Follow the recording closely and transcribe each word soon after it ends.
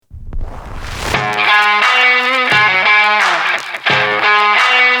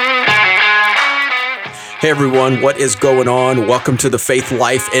Hey everyone, what is going on? Welcome to the Faith,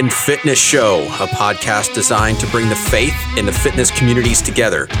 Life, and Fitness Show, a podcast designed to bring the faith and the fitness communities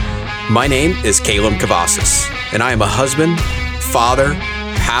together. My name is Caleb Cavazos, and I am a husband, father,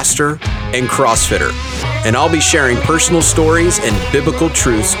 pastor, and CrossFitter. And I'll be sharing personal stories and biblical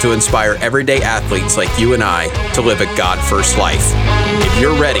truths to inspire everyday athletes like you and I to live a God-first life. If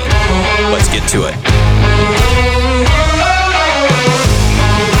you're ready, let's get to it.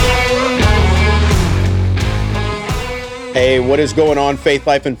 Hey, what is going on, Faith,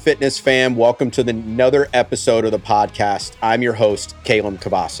 Life, and Fitness fam? Welcome to another episode of the podcast. I'm your host, Caleb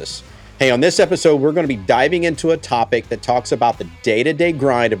Cavazos. Hey, on this episode, we're going to be diving into a topic that talks about the day-to-day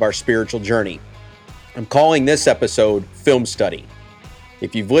grind of our spiritual journey. I'm calling this episode Film Study.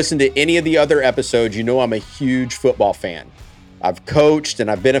 If you've listened to any of the other episodes, you know I'm a huge football fan. I've coached and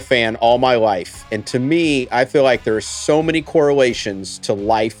I've been a fan all my life. And to me, I feel like there are so many correlations to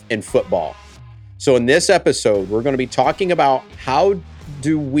life and football. So in this episode, we're going to be talking about how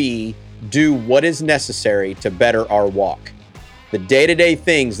do we do what is necessary to better our walk. The day-to-day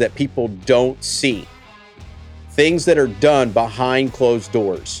things that people don't see. Things that are done behind closed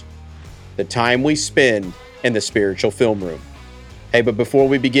doors. The time we spend in the spiritual film room. Hey, but before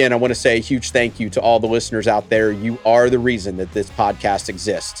we begin, I want to say a huge thank you to all the listeners out there. You are the reason that this podcast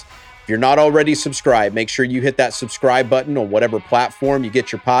exists. If you're not already subscribed, make sure you hit that subscribe button on whatever platform you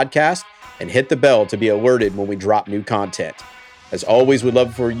get your podcast, and hit the bell to be alerted when we drop new content. As always, we'd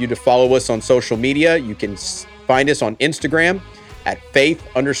love for you to follow us on social media. You can find us on Instagram at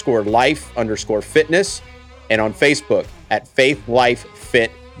faith_life_fitness and on Facebook at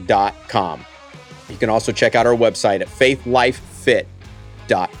faithlifefit.com. You can also check out our website at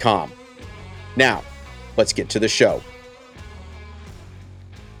faithlifefit.com. Now, let's get to the show.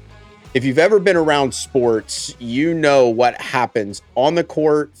 If you've ever been around sports, you know what happens on the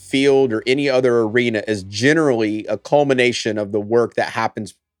court, field, or any other arena is generally a culmination of the work that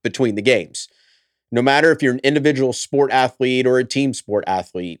happens between the games. No matter if you're an individual sport athlete or a team sport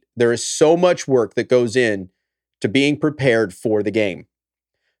athlete, there is so much work that goes in to being prepared for the game.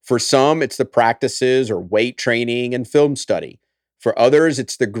 For some, it's the practices or weight training and film study. For others,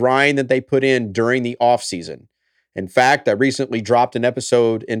 it's the grind that they put in during the off season. In fact, I recently dropped an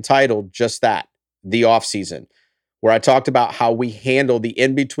episode entitled just that, The Off Season, where I talked about how we handle the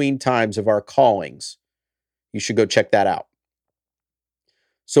in-between times of our callings. You should go check that out.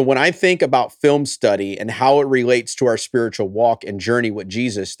 So when I think about film study and how it relates to our spiritual walk and journey with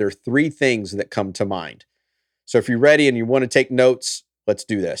Jesus, there are three things that come to mind. So if you're ready and you want to take notes, let's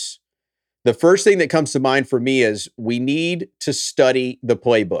do this. The first thing that comes to mind for me is we need to study the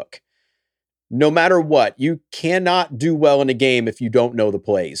playbook. No matter what, you cannot do well in a game if you don't know the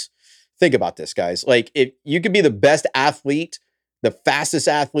plays. Think about this, guys. Like, if you could be the best athlete, the fastest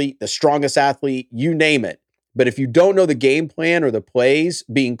athlete, the strongest athlete, you name it. But if you don't know the game plan or the plays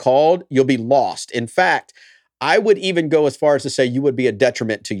being called, you'll be lost. In fact, I would even go as far as to say you would be a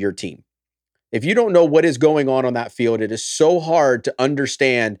detriment to your team. If you don't know what is going on that field, it is so hard to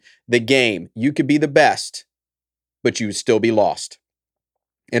understand the game. You could be the best, but you would still be lost.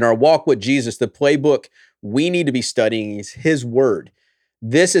 In our walk with Jesus, the playbook we need to be studying is His Word.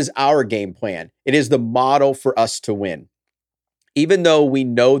 This is our game plan. It is the model for us to win. Even though we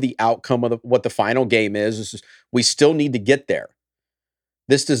know the outcome of what the final game is, we still need to get there.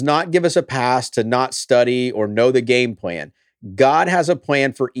 This does not give us a pass to not study or know the game plan. God has a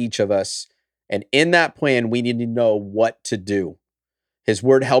plan for each of us, and in that plan, we need to know what to do. His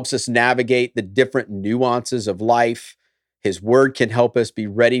Word helps us navigate the different nuances of life. His Word can help us be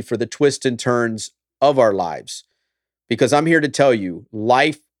ready for the twists and turns of our lives. Because I'm here to tell you,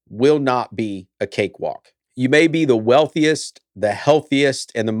 life will not be a cakewalk. You may be the wealthiest, the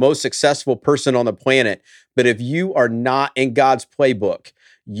healthiest, and the most successful person on the planet, but if you are not in God's playbook,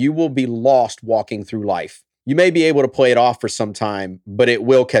 you will be lost walking through life. You may be able to play it off for some time, but it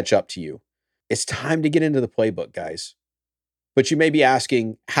will catch up to you. It's time to get into the playbook, guys. But you may be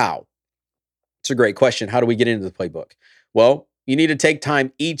asking, how? It's a great question. How do we get into the playbook? Well, you need to take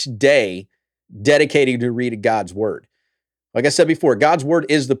time each day dedicating to read God's Word. Like I said before, God's Word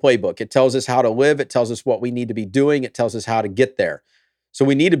is the playbook. It tells us how to live. It tells us what we need to be doing. It tells us how to get there. So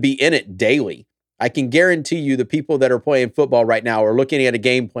we need to be in it daily. I can guarantee you the people that are playing football right now are looking at a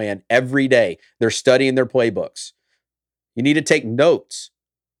game plan every day. They're studying their playbooks. You need to take notes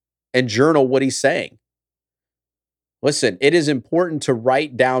and journal what he's saying. Listen, it is important to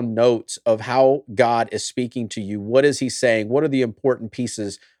write down notes of how God is speaking to you. What is he saying? What are the important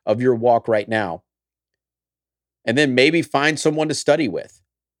pieces of your walk right now? And then maybe find someone to study with.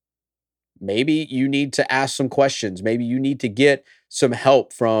 Maybe you need to ask some questions. Maybe you need to get some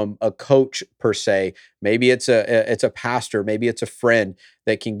help from a coach per se. Maybe it's a pastor, maybe it's a friend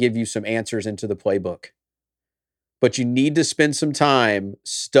that can give you some answers into the playbook. But you need to spend some time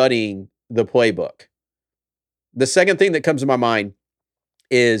studying the playbook. The second thing that comes to my mind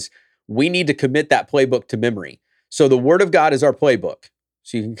is we need to commit that playbook to memory. So the word of God is our playbook.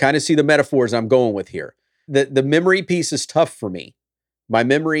 So you can kind of see the metaphors I'm going with here. The memory piece is tough for me. My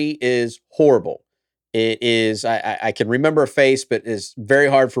memory is horrible. It is, I can remember a face, but it's very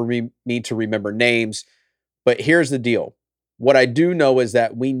hard for me to remember names. But here's the deal. What I do know is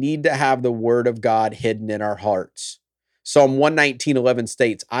that we need to have the word of God hidden in our hearts. Psalm 119:11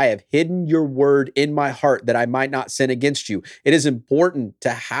 states, I have hidden your word in my heart that I might not sin against you. It is important to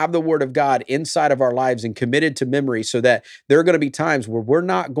have the word of God inside of our lives and committed to memory so that there are going to be times where we're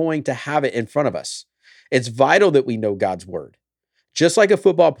not going to have it in front of us. It's vital that we know God's word. Just like a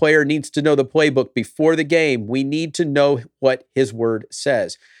football player needs to know the playbook before the game, we need to know what his word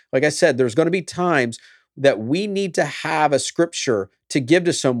says. Like I said, there's going to be times that we need to have a scripture to give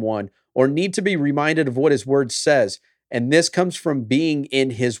to someone or need to be reminded of what his word says. And this comes from being in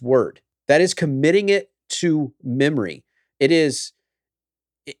his word. That is committing it to memory. It's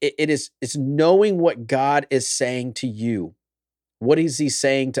knowing what God is saying to you. What is he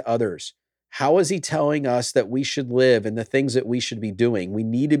saying to others? How is he telling us that we should live and the things that we should be doing? We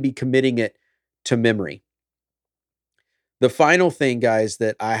need to be committing it to memory. The final thing, guys,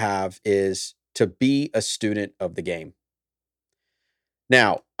 that I have is to be a student of the game.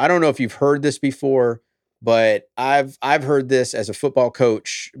 Now, I don't know if you've heard this before, but I've heard this as a football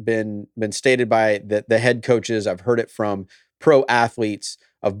coach, been stated by the head coaches. I've heard it from pro athletes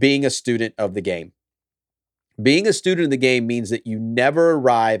of being a student of the game. Being a student of the game means that you never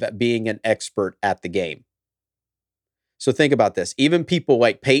arrive at being an expert at the game. So think about this. Even people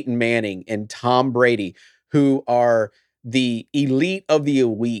like Peyton Manning and Tom Brady, who are the elite of the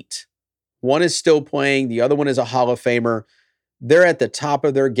elite, one is still playing, the other one is a Hall of Famer. They're at the top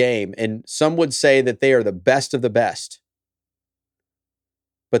of their game, and some would say that they are the best of the best.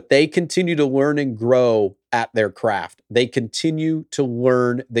 But they continue to learn and grow at their craft. They continue to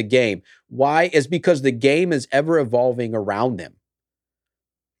learn the game. Why? Is because the game is ever evolving around them.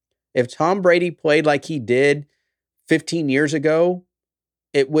 If Tom Brady played like he did 15 years ago,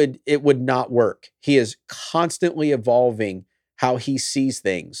 it would not work. He is constantly evolving how he sees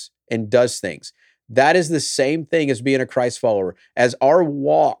things and does things. That is the same thing as being a Christ follower. As our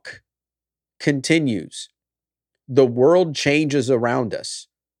walk continues, the world changes around us.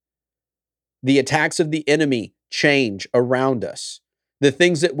 The attacks of the enemy change around us. The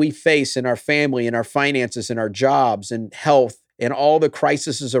things that we face in our family, in our finances, in our jobs, and health, and all the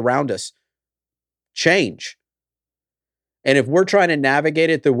crises around us change. And if we're trying to navigate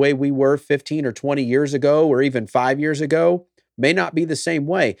it the way we were 15 or 20 years ago, or even 5 years ago, may not be the same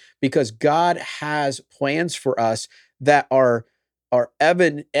way, because God has plans for us that are ebb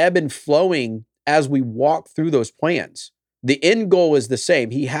and flowing as we walk through those plans. The end goal is the same.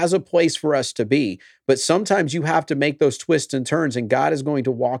 He has a place for us to be, but sometimes you have to make those twists and turns, and God is going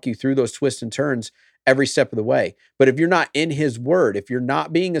to walk you through those twists and turns every step of the way. But if you're not in his word, if you're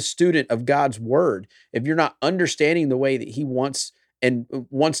not being a student of God's word, if you're not understanding the way that he wants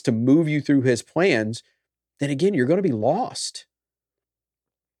to move you through his plans, then again, you're going to be lost.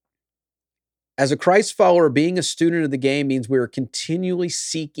 As a Christ follower, being a student of the game means we are continually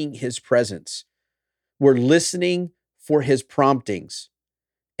seeking his presence. We're listening for his promptings,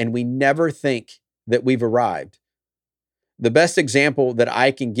 and we never think that we've arrived. The best example that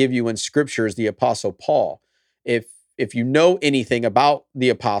I can give you in scripture is the Apostle Paul. If you know anything about the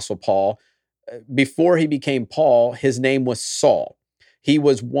Apostle Paul, before he became Paul, his name was Saul. He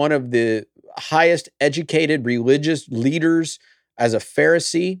was one of the highest educated religious leaders as a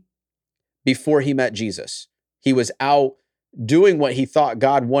Pharisee before he met Jesus. He was out doing what he thought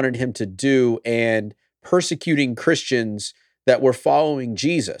God wanted him to do and persecuting Christians that were following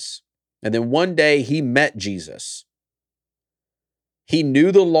Jesus. And then one day he met Jesus. He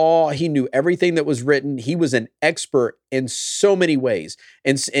knew the law. He knew everything that was written. He was an expert in so many ways.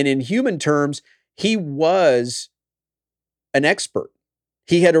 And in human terms, he was an expert.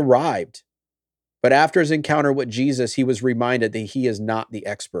 He had arrived. But after his encounter with Jesus, he was reminded that he is not the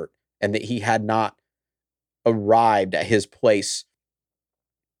expert and that he had not arrived at his place.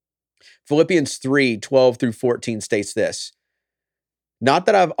 Philippians 3:12-14 states this: not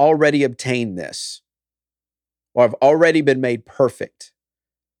that I've already obtained this, or I've already been made perfect,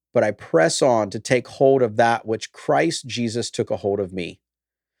 but I press on to take hold of that which Christ Jesus took a hold of me.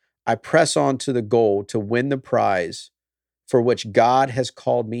 I press on to the goal to win the prize for which God has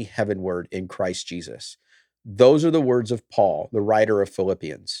called me heavenward in Christ Jesus. Those are the words of Paul, the writer of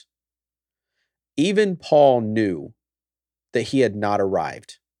Philippians. Even Paul knew that he had not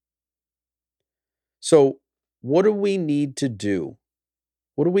arrived. So what do we need to do?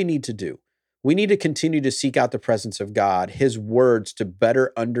 What do we need to do? We need to continue to seek out the presence of God, his words, to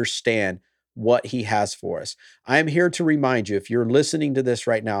better understand what he has for us. I am here to remind you, if you're listening to this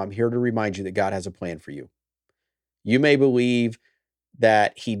right now, I'm here to remind you that God has a plan for you. You may believe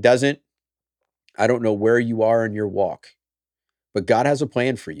that he doesn't. I don't know where you are in your walk, but God has a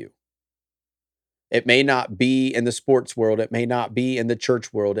plan for you. It may not be in the sports world. It may not be in the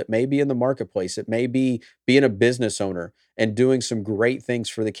church world. It may be in the marketplace. It may be being a business owner and doing some great things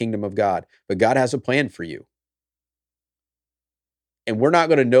for the kingdom of God. But God has a plan for you. And we're not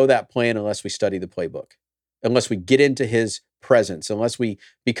going to know that plan unless we study the playbook, unless we get into his presence, unless we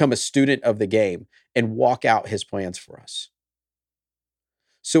become a student of the game and walk out his plans for us.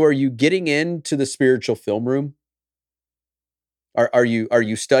 So are you getting into the spiritual film room? Are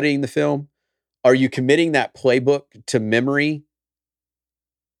you studying the film? Are you committing that playbook to memory?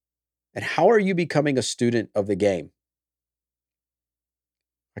 And how are you becoming a student of the game?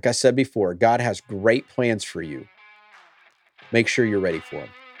 Like I said before, God has great plans for you. Make sure you're ready for them.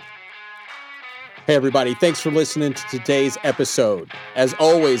 Hey, everybody. Thanks for listening to today's episode. As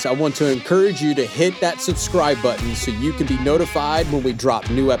always, I want to encourage you to hit that subscribe button so you can be notified when we drop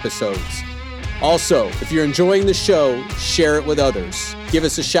new episodes. Also, if you're enjoying the show, share it with others. Give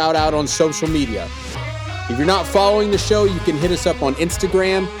us a shout out on social media. If you're not following the show, you can hit us up on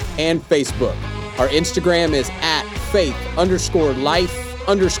Instagram and Facebook. Our Instagram is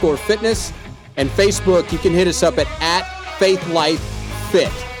 @faith_life_fitness. And Facebook, you can hit us up at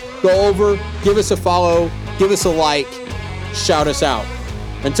 @faithlifefit. Go over, give us a follow, give us a like, shout us out.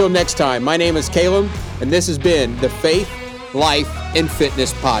 Until next time, my name is Caleb, and this has been the Faith, Life, and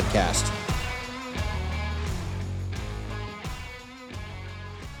Fitness Podcast.